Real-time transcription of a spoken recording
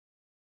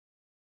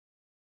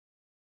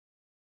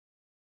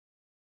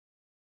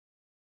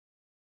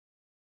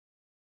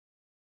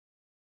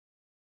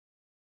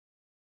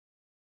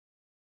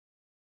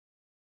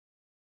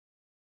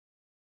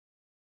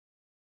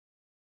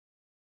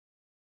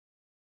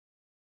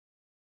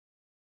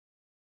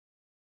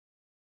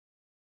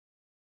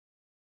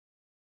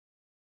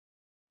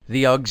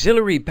The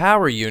auxiliary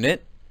power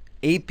unit,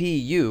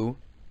 APU,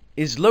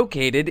 is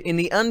located in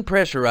the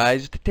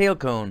unpressurized tail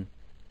cone.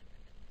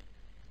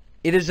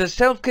 It is a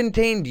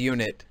self-contained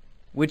unit,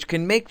 which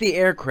can make the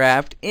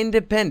aircraft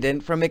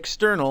independent from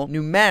external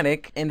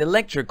pneumatic and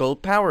electrical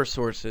power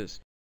sources.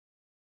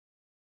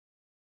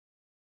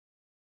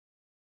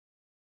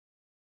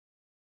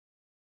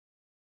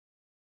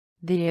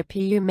 The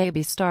APU may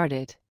be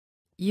started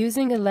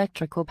using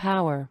electrical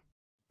power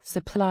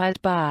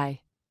supplied by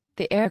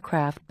the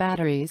aircraft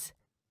batteries,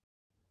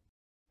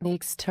 the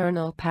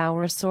external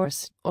power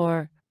source,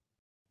 or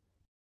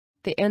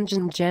the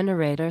engine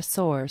generator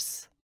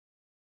source.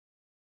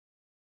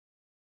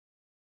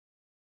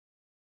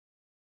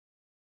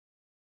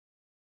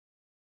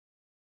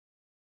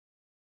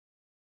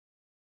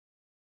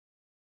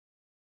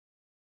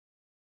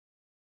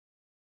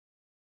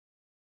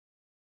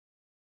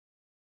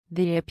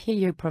 The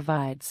APU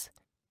provides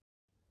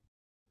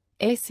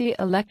AC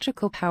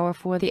electrical power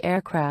for the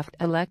aircraft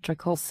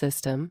electrical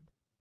system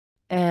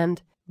and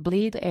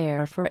bleed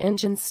air for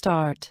engine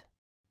start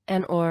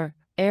and/or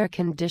air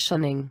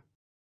conditioning.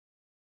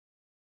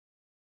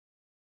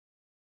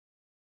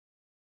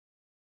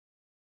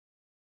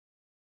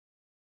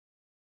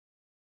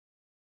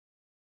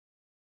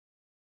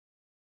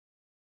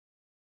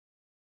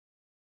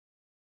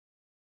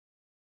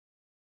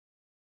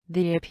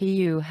 The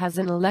APU has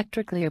an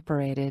electrically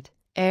operated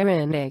air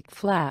intake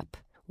flap,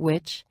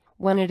 which,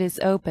 when it is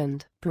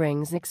opened,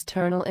 brings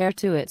external air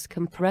to its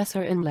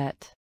compressor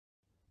inlet.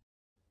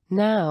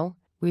 Now,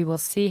 we will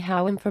see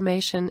how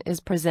information is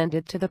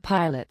presented to the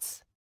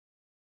pilots.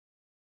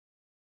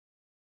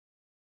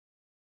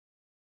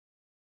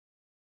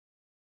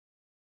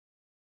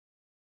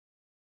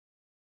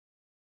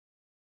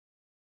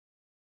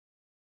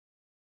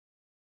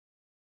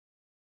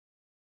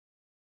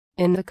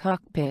 In the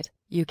cockpit,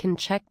 you can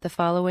check the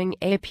following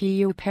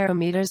APU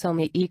parameters on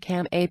the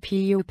ECAM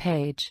APU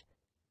page: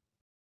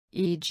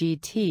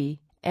 EGT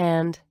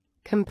and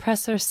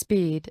compressor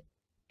speed,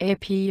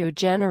 APU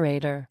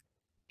generator,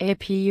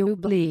 APU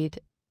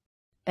bleed,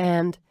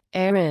 and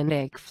air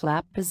intake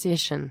flap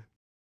position.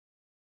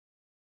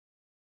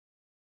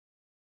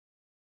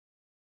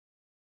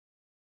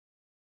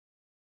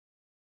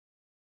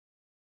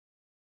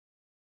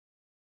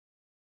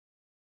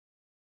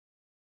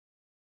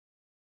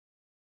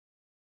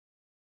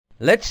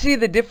 Let's see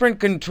the different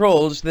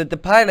controls that the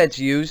pilots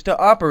use to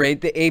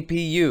operate the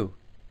APU.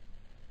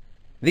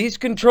 These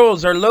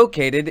controls are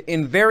located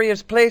in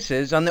various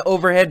places on the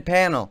overhead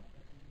panel.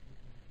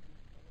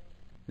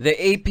 The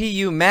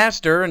APU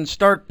master and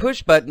start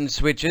push button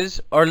switches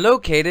are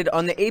located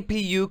on the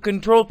APU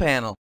control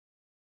panel.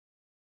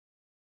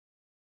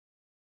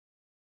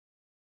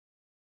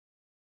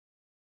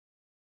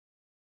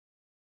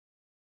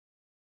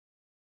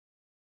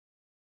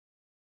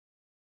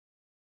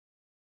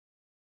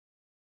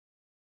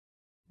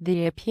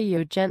 The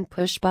APU Gen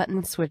push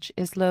button switch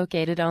is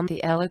located on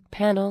the ELEC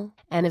panel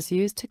and is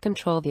used to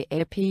control the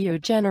APU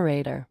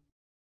generator.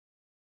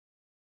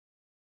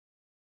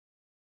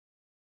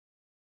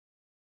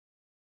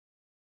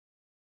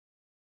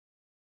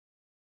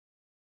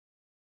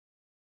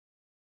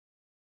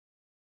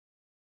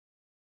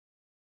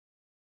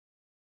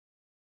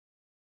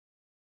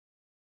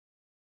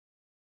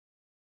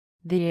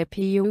 The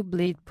APU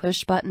bleed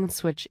push button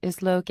switch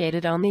is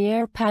located on the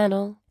air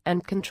panel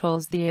and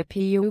controls the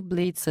APU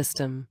bleed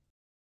system.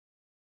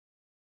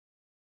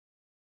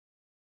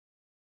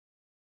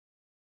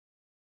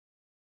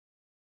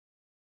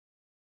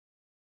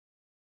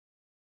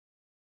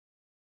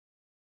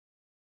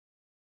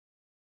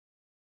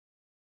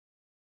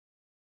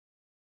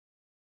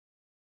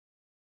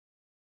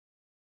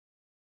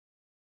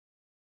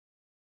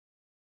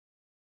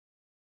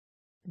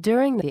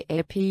 During the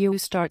APU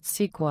start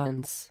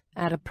sequence,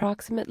 at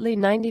approximately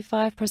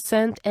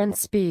 95% end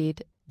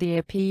speed, the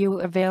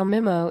APU avail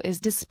memo is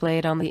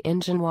displayed on the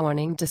engine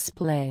warning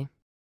display.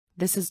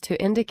 This is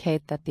to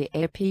indicate that the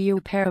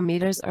APU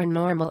parameters are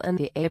normal and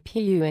the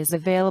APU is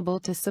available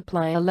to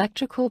supply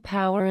electrical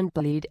power and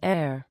bleed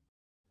air.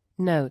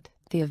 Note,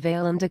 the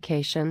avail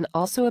indication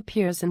also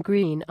appears in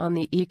green on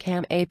the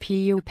ECAM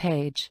APU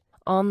page.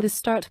 On the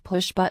start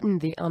push button,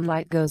 the on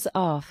light goes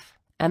off,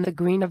 and the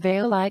green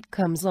avail light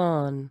comes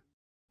on.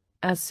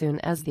 As soon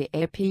as the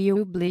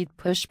APU bleed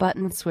push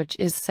button switch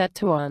is set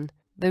to on,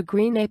 the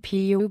green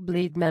APU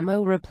bleed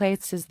memo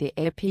replaces the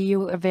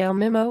APU avail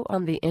memo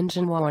on the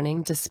engine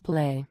warning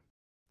display.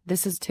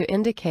 This is to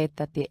indicate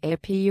that the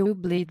APU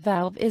bleed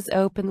valve is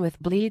open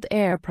with bleed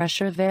air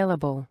pressure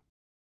available.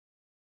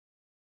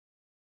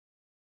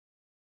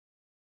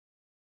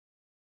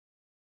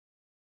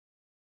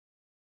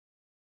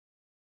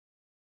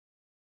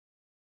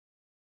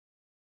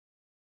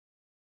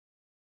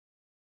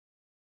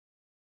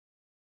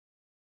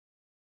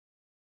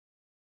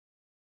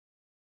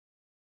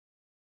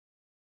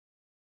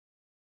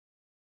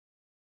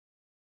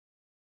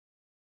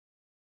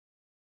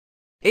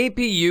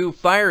 APU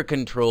fire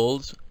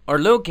controls are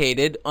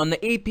located on the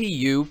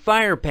APU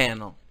fire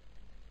panel.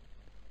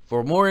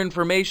 For more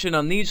information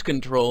on these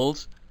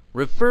controls,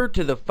 Refer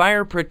to the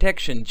Fire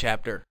Protection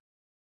chapter.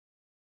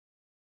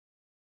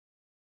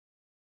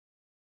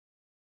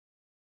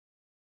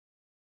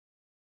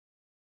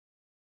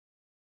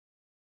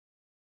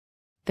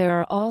 There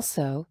are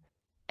also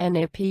an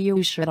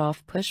APU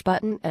shut-off push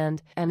button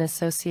and an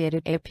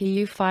associated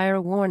APU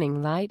fire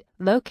warning light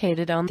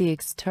located on the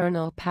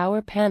external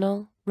power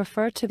panel.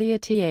 Refer to the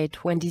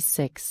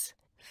A330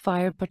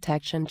 Fire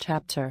Protection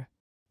chapter.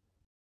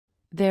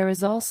 There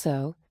is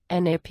also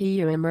an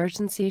APU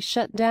emergency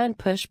shutdown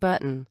push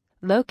button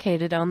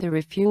located on the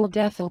refuel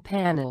defil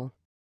panel.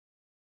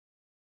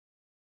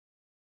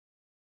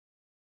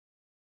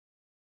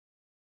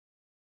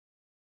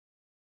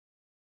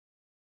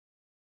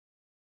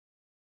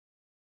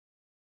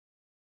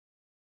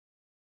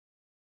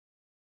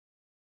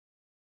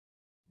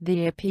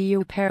 The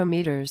APU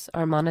parameters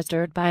are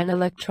monitored by an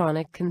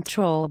electronic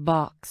control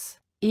box,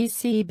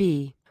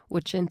 ECB,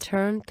 which in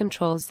turn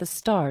controls the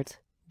start,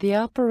 the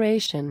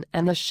operation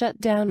and the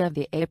shutdown of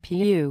the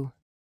APU.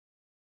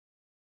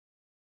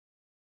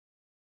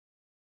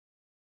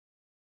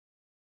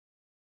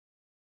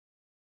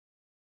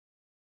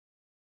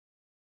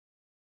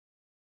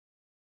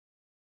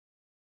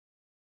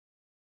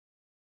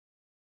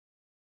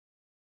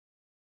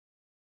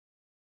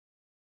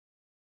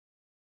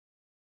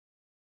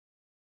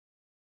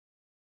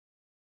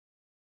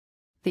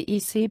 The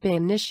ECB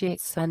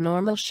initiates a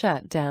normal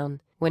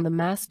shutdown when the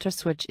master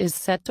switch is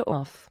set to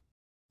off.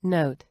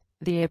 Note,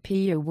 the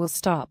APU will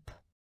stop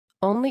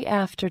only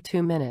after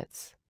 2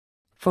 minutes.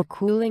 For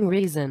cooling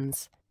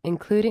reasons,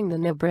 including the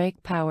no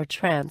brake power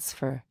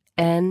transfer,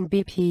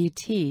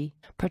 NBPT,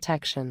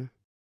 protection.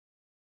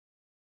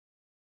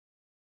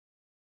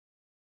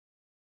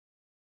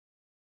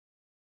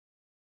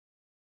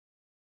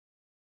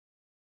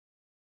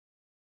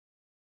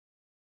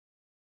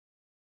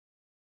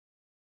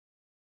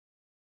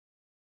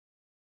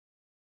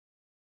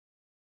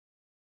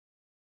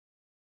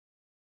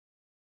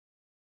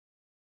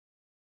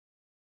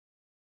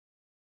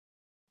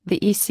 The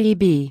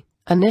ECB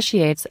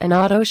initiates an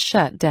auto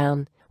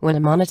shutdown when a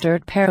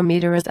monitored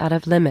parameter is out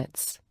of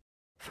limits.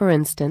 For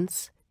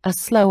instance, a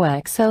slow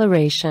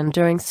acceleration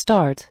during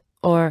start,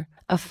 or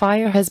a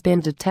fire has been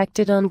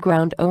detected on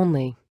ground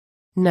only.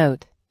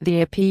 Note,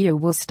 the APU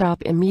will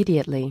stop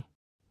immediately.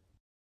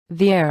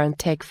 The air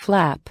intake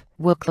flap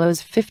will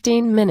close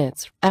 15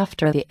 minutes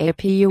after the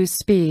APU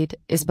speed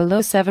is below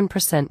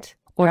 7%,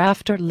 or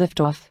after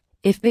liftoff,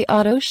 if the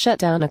auto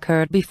shutdown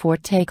occurred before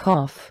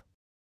takeoff.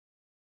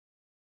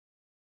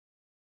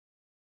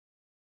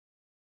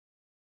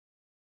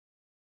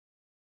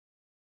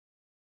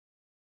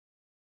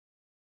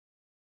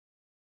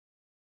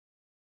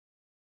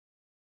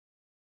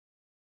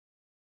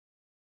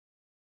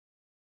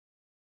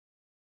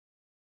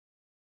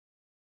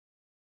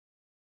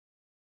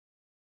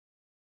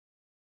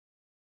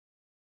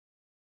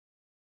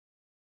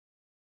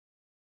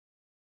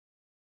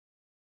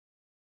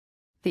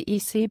 The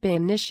ECB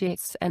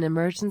initiates an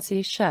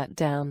emergency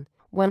shutdown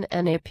when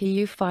an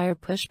APU fire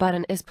push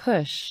button is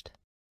pushed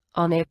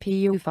on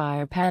APU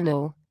fire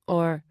panel,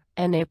 or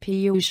an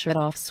APU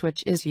shut-off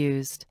switch is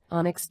used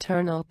on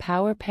external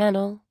power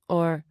panel,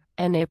 or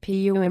an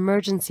APU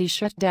emergency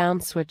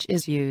shutdown switch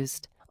is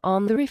used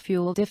on the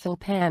refuel defil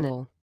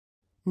panel.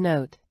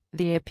 Note,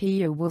 the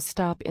APU will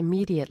stop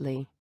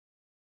immediately.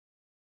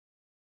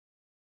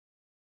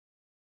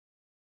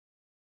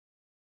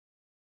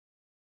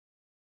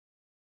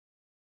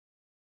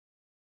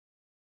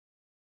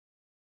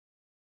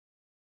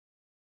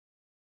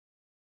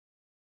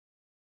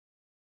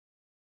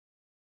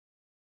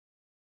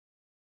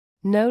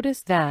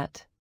 Notice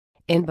that,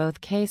 in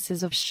both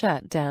cases of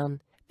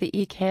shutdown, the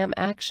ECAM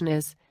action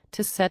is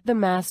to set the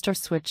master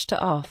switch to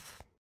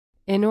off.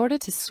 In order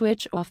to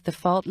switch off the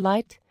fault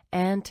light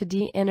and to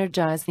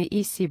de-energize the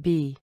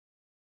ECB,